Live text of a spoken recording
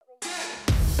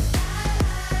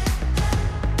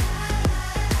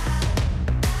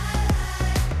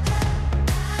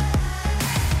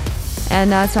And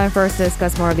now it's time for us to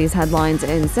discuss more of these headlines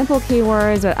in simple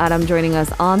keywords with Adam joining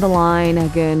us on the line.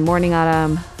 Good morning,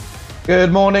 Adam.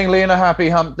 Good morning, Lena. Happy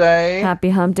hump day.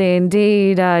 Happy hump day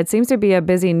indeed. It seems to be a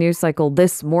busy news cycle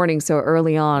this morning, so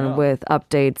early on with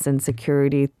updates and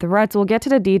security threats. We'll get to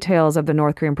the details of the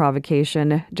North Korean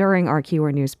provocation during our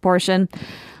keyword news portion.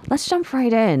 Let's jump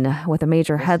right in with a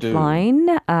major headline.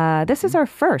 This is our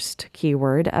first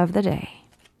keyword of the day.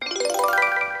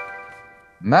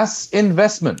 Mass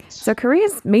investment. So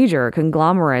Korea's major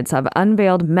conglomerates have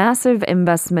unveiled massive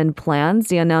investment plans.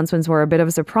 The announcements were a bit of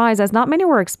a surprise as not many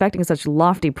were expecting such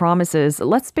lofty promises.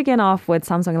 Let's begin off with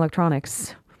Samsung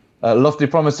Electronics. Lofty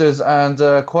promises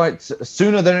and quite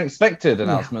sooner than expected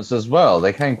announcements as well.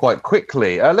 They came quite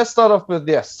quickly. Let's start off with,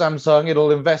 Samsung.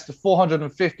 It'll invest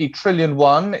 450 trillion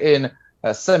won in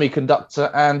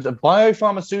semiconductor and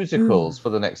biopharmaceuticals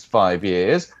for the next 5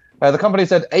 years. The company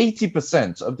said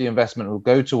 80% of the investment will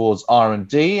go towards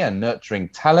R&D and nurturing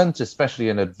talent, especially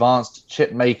in advanced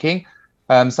chip making.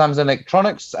 Samsung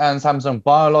Electronics and Samsung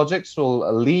Biologics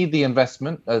will lead the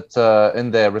investment in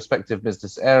their respective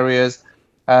business areas.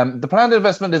 The planned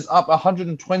investment is up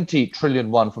 120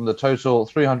 trillion won from the total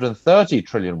 330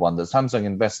 trillion won that Samsung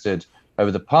invested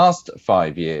over the past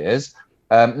 5 years.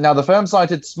 Now, the firm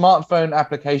cited smartphone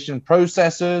application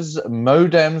processors,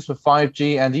 modems for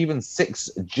 5G and even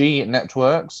 6G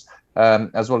networks,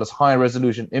 as well as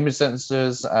high-resolution image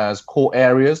sensors as core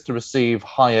areas to receive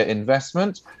higher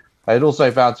investment. It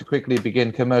also vowed to quickly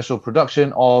begin commercial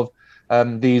production of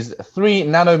these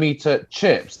 3-nanometer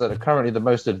chips that are currently the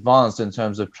most advanced in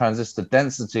terms of transistor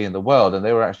density in the world. And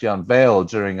they were actually unveiled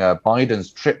during Biden's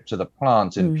trip to the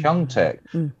plant in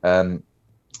Pyeongtaek.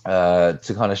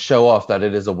 To kind of show off that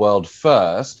it is a world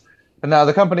first. And now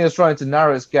the company is trying to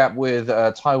narrow its gap with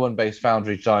Taiwan-based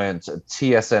foundry giant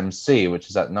TSMC, which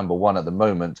is at number one at the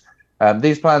moment.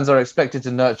 These plans are expected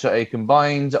to nurture a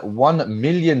combined 1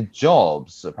 million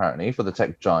jobs, apparently, for the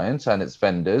tech giant and its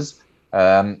vendors.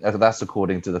 That's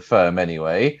according to the firm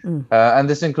anyway. And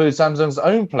this includes Samsung's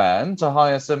own plan to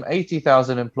hire some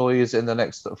 80,000 employees in the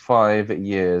next 5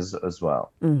 years as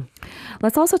well.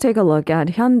 Let's also take a look at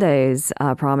Hyundai's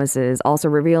promises, also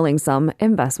revealing some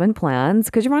investment plans.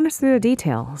 Could you run us through the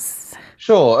details?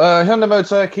 Sure. Hyundai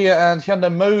Motor, Kia, and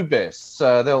Hyundai Mobis,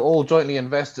 they'll all jointly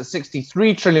invest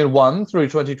 63 trillion won through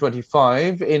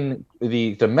 2025 in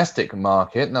the domestic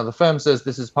market. Now, the firm says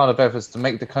this is part of efforts to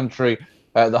make the country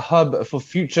the hub for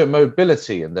future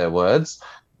mobility, in their words.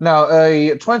 Now,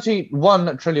 a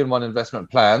 21 trillion won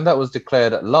investment plan that was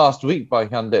declared last week by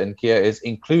Hyundai and Kia is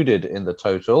included in the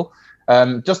total.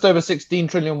 Just over 16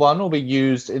 trillion won will be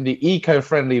used in the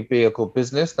eco-friendly vehicle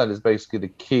business. That is basically the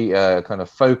key kind of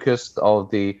focus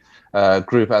of the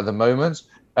group at the moment.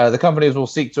 The companies will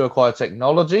seek to acquire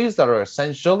technologies that are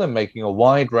essential in making a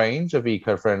wide range of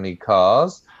eco-friendly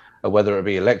cars, whether it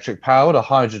be electric powered or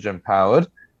hydrogen powered.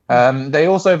 They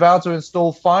also vow to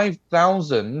install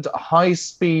 5,000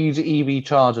 high-speed EV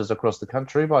chargers across the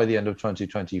country by the end of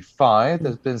 2025.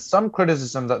 There's been some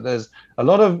criticism that there's a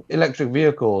lot of electric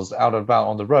vehicles out and about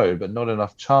on the road, but not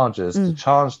enough chargers to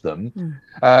charge them.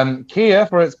 Kia,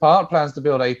 for its part, plans to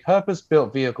build a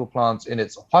purpose-built vehicle plant in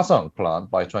its Hwasong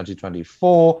plant by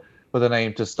 2024, with an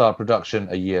aim to start production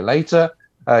a year later.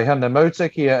 Hyundai Motor,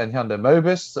 Kia, and Hyundai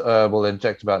Mobis will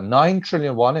inject about 9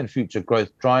 trillion won in future growth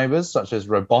drivers, such as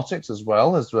robotics, as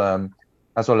well as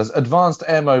advanced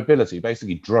air mobility,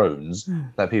 basically drones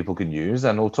that people can use,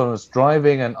 and autonomous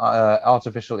driving and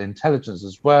artificial intelligence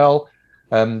as well.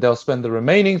 They'll spend the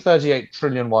remaining 38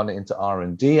 trillion won into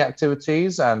R&D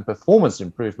activities and performance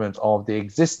improvement of the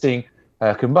existing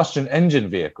combustion engine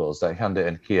vehicles that Hyundai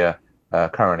and Kia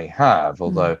currently have,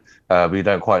 although we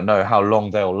don't quite know how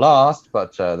long they'll last,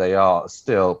 but they are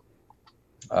still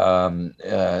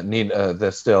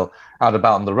they're still out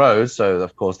about on the road, so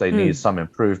of course they need some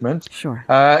improvement. Sure.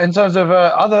 In terms of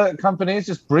other companies,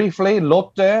 just briefly,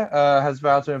 Lotte has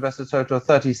vowed to invest a total of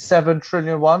 37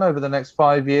 trillion won over the next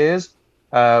 5 years.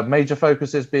 Major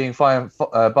focuses being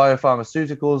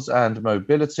biopharmaceuticals and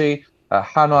mobility.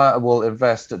 Hanwha will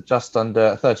invest just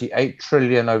under 38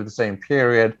 trillion over the same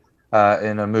period.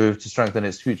 In a move to strengthen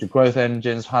its future growth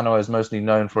engines. Hanwha is mostly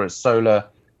known for its solar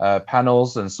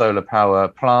panels and solar power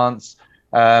plants.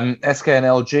 SK and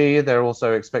LG, they're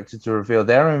also expected to reveal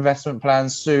their investment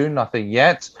plans soon, nothing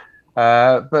yet.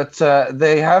 But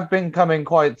they have been coming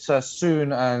quite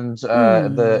soon, and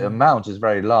the amount is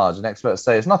very large. And experts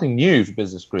say it's nothing new for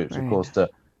business groups, of course, to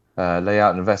lay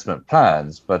out investment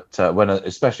plans, but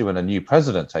especially when a new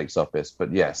president takes office.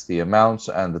 But yes, the amount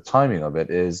and the timing of it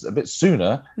is a bit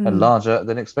sooner and larger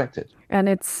than expected. And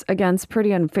it's against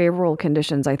pretty unfavorable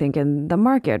conditions, I think, in the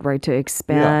market, right, to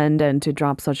expand and to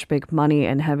drop such big money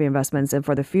and heavy investments in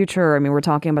for the future. I mean, we're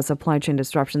talking about supply chain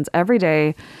disruptions every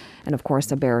day and, of course,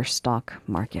 the bearish stock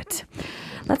market.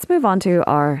 Let's move on to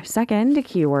our second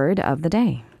keyword of the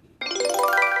day.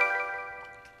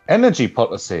 Energy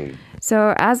policy.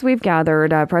 So, as we've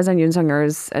gathered, President Yoon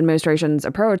Suk-yeol's administration's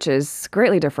approach is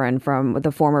greatly different from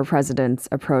the former president's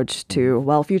approach to,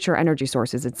 well, future energy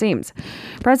sources, it seems.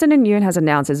 President Yoon has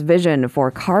announced his vision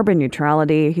for carbon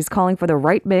neutrality. He's calling for the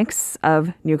right mix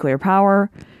of nuclear power,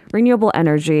 renewable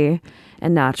energy,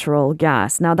 and natural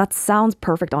gas. Now, that sounds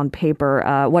perfect on paper.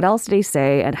 What else did he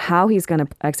say, and how he's going to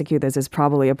execute this is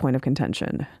probably a point of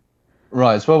contention.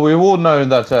 Right. Well, we've all known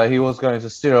that he was going to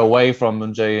steer away from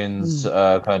Moon Jae-in's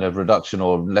kind of reduction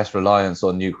or less reliance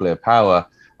on nuclear power.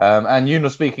 And Yoon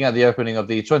was speaking at the opening of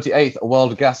the 28th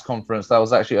World Gas Conference that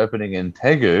was actually opening in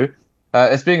Daegu.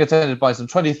 It's being attended by some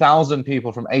 20,000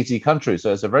 people from 80 countries.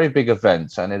 So it's a very big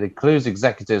event, and it includes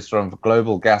executives from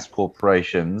global gas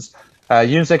corporations.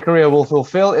 Yoon said Korea will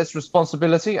fulfill its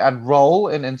responsibility and role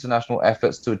in international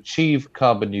efforts to achieve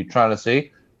carbon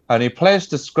neutrality. And he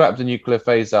pledged to scrap the nuclear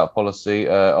phase-out policy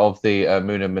of the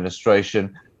Moon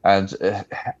administration. And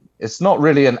it's not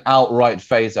really an outright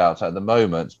phase-out at the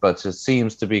moment, but it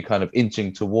seems to be kind of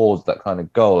inching towards that kind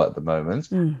of goal at the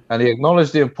moment. And he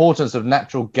acknowledged the importance of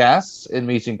natural gas in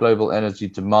meeting global energy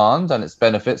demand and its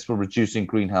benefits for reducing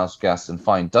greenhouse gas and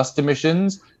fine dust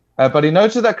emissions. But he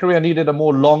noted that Korea needed a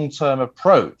more long-term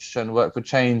approach and work for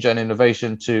change and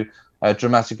innovation to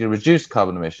dramatically reduce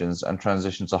carbon emissions and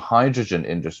transition to hydrogen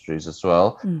industries as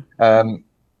well.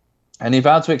 And he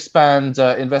vowed to expand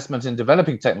investment in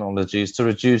developing technologies to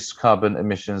reduce carbon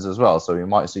emissions as well. So we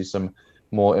might see some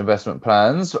more investment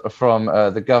plans from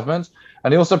the government.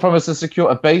 And he also promised to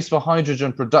secure a base for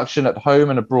hydrogen production at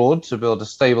home and abroad to build a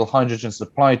stable hydrogen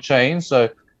supply chain. So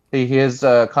he is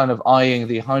kind of eyeing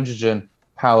the hydrogen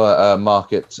power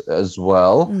market as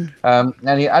well.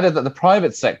 And he added that the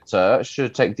private sector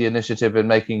should take the initiative in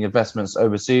making investments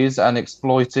overseas and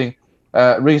exploiting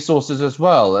resources as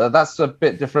well. That's a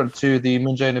bit different to the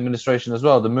Moon Jae-in administration as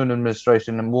well. The Moon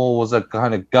administration more was a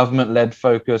kind of government-led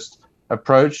focused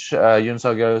approach. Yoon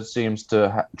Suk-yeol seems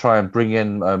to try and bring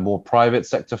in more private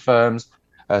sector firms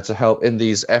to help in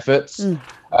these efforts.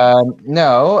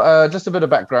 Now, just a bit of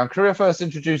background. Korea first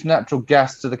introduced natural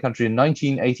gas to the country in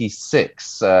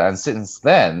 1986. And since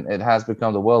then, it has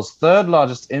become the world's third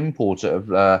largest importer of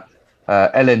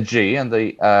LNG and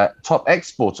the top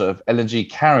exporter of LNG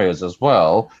carriers as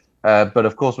well. But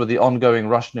of course, with the ongoing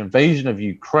Russian invasion of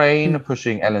Ukraine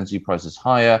pushing LNG prices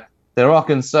higher, there are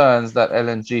concerns that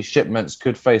LNG shipments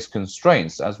could face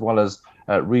constraints as well as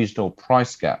regional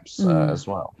price gaps as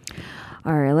well.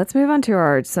 All right, let's move on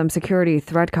to some security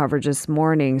threat coverage this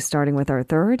morning, starting with our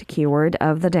third keyword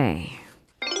of the day.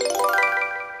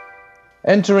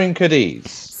 Entering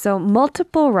Cadiz. So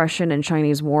multiple Russian and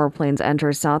Chinese warplanes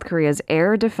enter South Korea's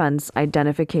air defense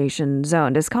identification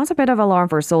zone. This caused a bit of alarm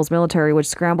for Seoul's military, which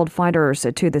scrambled fighters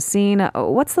to the scene.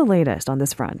 What's the latest on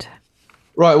this front?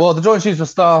 Right. Well, the Joint Chiefs of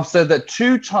Staff said that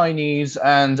 2 Chinese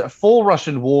and 4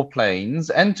 Russian warplanes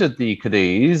entered the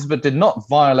Cadiz, but did not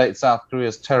violate South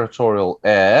Korea's territorial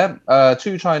air.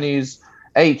 2 Chinese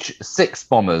H-6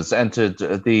 bombers entered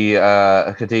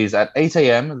the Cadiz at 8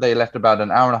 a.m. They left about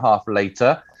an hour and a half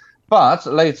later. But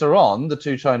later on, the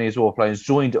 2 Chinese warplanes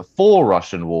joined 4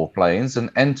 Russian warplanes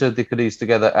and entered the Cadiz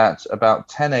together at about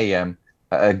 10 a.m.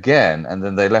 again, and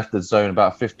then they left the zone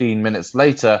about 15 minutes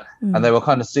later, and they were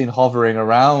kind of seen hovering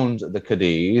around the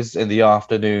Cadiz in the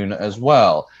afternoon as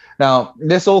well. Now,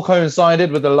 this all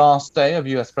coincided with the last day of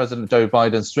US President Joe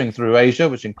Biden's swing through Asia,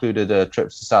 which included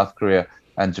trips to South Korea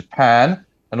and Japan.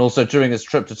 And also during his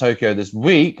trip to Tokyo this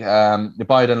week,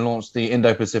 Biden launched the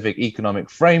Indo-Pacific Economic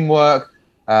Framework,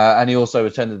 and he also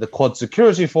attended the Quad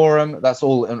Security Forum. That's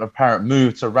all an apparent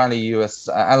move to rally US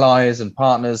allies and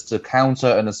partners to counter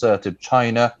an assertive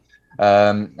China.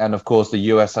 And of course, the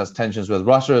US has tensions with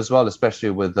Russia as well,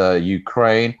 especially with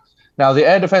Ukraine. Now, the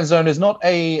air defense zone is not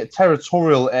a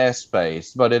territorial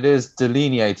airspace, but it is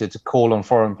delineated to call on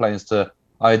foreign planes to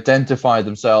identify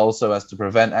themselves so as to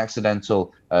prevent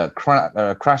accidental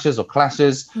crashes or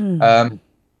clashes.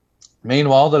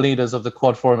 Meanwhile, the leaders of the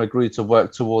Quad Forum agreed to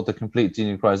work toward the complete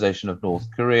denuclearization of North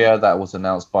Korea. That was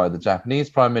announced by the Japanese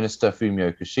Prime Minister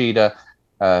Fumio Kishida,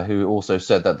 who also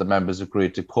said that the members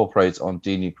agreed to cooperate on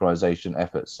denuclearization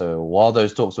efforts. So while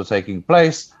those talks were taking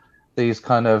place, these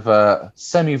kind of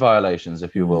semi-violations,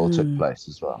 if you will, took place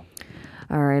as well.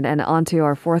 All right, and on to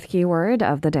our fourth keyword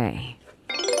of the day.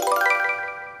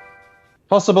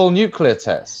 Possible nuclear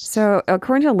tests. So,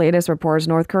 according to latest reports,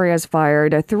 North Korea has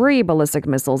fired 3 ballistic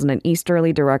missiles in an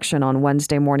easterly direction on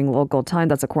Wednesday morning local time.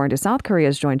 That's according to South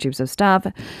Korea's Joint Chiefs of Staff.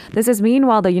 This is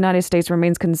meanwhile the United States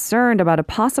remains concerned about a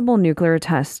possible nuclear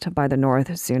test by the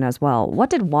North soon as well. What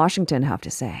did Washington have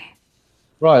to say?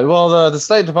 Right. Well, the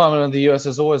State Department of the U.S.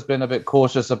 has always been a bit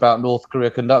cautious about North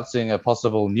Korea conducting a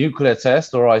possible nuclear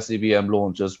test or ICBM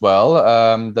launch as well.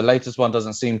 The latest one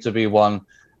doesn't seem to be one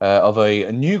of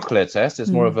a nuclear test.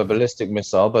 It's more of a ballistic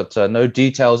missile, but no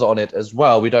details on it as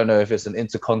well. We don't know if it's an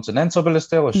intercontinental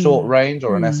ballistic or short range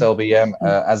or an SLBM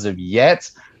as of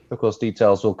yet. Of course,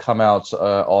 details will come out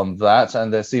on that.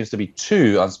 And there seems to be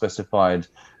 2 unspecified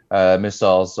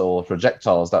missiles or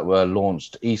projectiles that were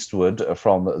launched eastward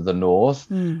from the north.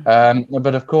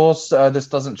 But of course, this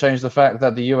doesn't change the fact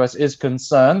that the US is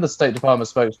concerned. The State Department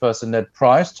spokesperson Ned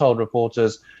Price told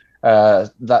reporters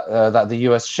that the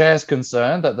US shares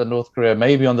concern that the North Korea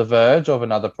may be on the verge of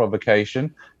another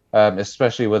provocation,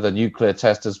 especially with a nuclear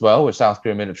test as well, which South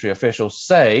Korean military officials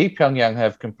say Pyongyang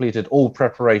have completed all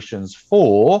preparations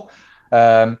for.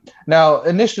 Now,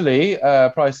 initially,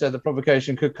 Price said the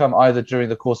provocation could come either during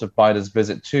the course of Biden's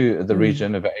visit to the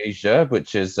region of Asia,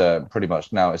 which is pretty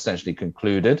much now essentially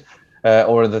concluded,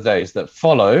 or in the days that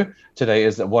follow. Today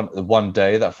is one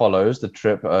day that follows the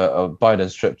trip of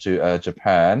Biden's trip to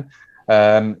Japan.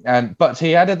 But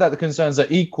he added that the concerns are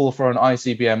equal for an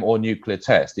ICBM or nuclear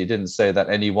test. He didn't say that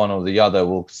any one or the other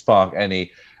will spark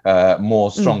any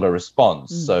more stronger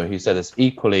response. So he said it's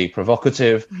equally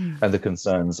provocative and the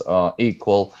concerns are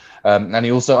equal. And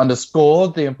he also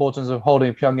underscored the importance of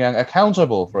holding Pyongyang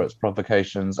accountable for its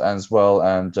provocations as well,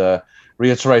 and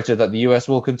reiterated that the US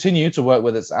will continue to work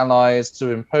with its allies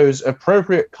to impose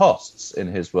appropriate costs, in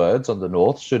his words, on the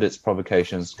North should its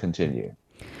provocations continue.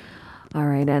 All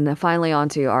right, and finally on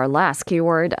to our last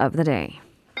keyword of the day.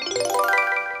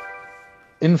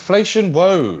 Inflation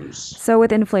woes. So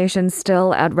with inflation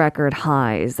still at record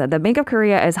highs, the Bank of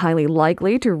Korea is highly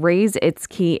likely to raise its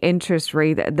key interest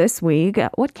rate this week.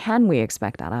 What can we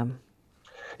expect, Adam?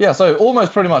 Yeah, so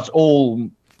almost pretty much all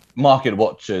market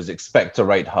watchers expect a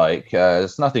rate hike.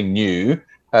 It's nothing new.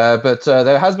 But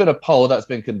there has been a poll that's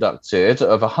been conducted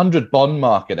of 100 bond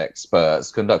market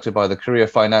experts conducted by the Korea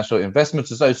Financial Investment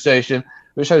Association,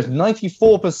 which shows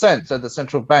 94% that the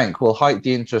central bank will hike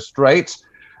the interest rate.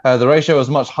 The ratio is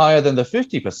much higher than the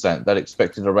 50% that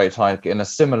expected a rate hike in a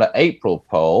similar April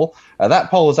poll. That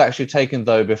poll was actually taken,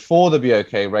 though, before the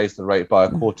BOK raised the rate by a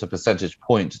quarter percentage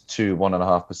point to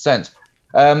 1.5%.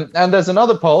 And there's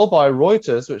another poll by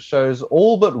Reuters which shows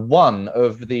all but one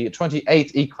of the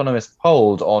 28 economists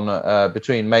polled on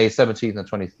between May 17th and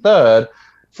 23rd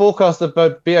forecast that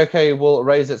BOK will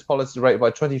raise its policy rate by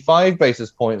 25 basis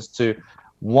points to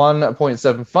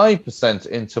 1.75%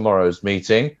 in tomorrow's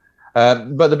meeting.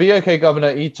 But the BOK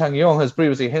governor Lee Chang-yong has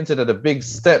previously hinted at a big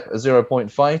step, a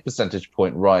 0.5 percentage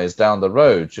point rise down the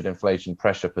road should inflation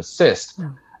pressure persist.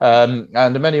 And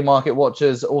many market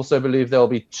watchers also believe there will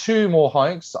be 2 more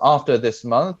hikes after this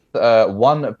month,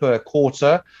 1 per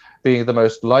quarter being the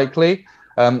most likely.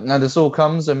 And this all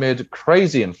comes amid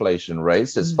crazy inflation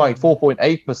rates. It spiked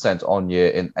 4.8% on year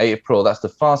in April. That's the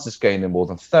fastest gain in more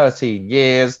than 13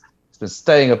 years. It's been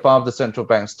staying above the central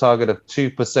bank's target of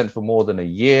 2% for more than a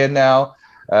year now.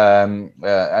 And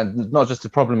not just a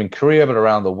problem in Korea, but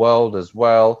around the world as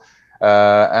well.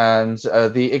 And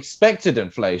the expected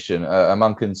inflation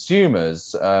among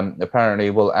consumers apparently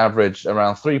will average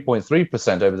around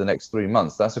 3.3% over the next 3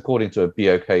 months. That's according to a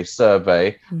BOK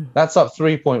survey. That's up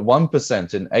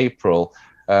 3.1% in April.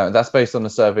 That's based on a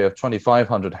survey of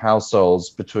 2,500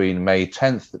 households between May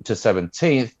 10th to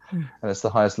 17th. And it's the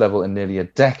highest level in nearly a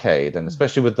decade. And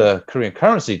especially with the Korean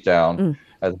currency down,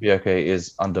 the BOK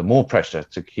is under more pressure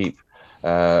to keep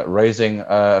raising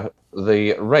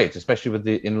the rate,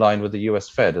 especially in line with the US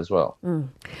Fed as well.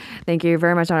 Thank you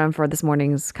very much, Adam, for this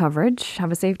morning's coverage.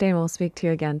 Have a safe day, and we'll speak to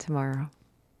you again tomorrow.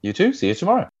 You too. See you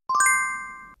tomorrow.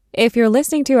 If you're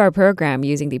listening to our program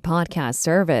using the podcast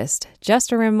service,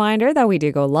 just a reminder that we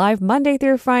do go live Monday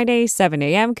through Friday, 7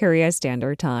 a.m. Korea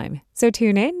Standard Time. So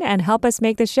tune in and help us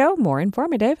make the show more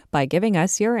informative by giving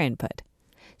us your input.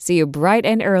 See you bright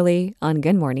and early on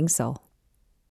Good Morning Seoul.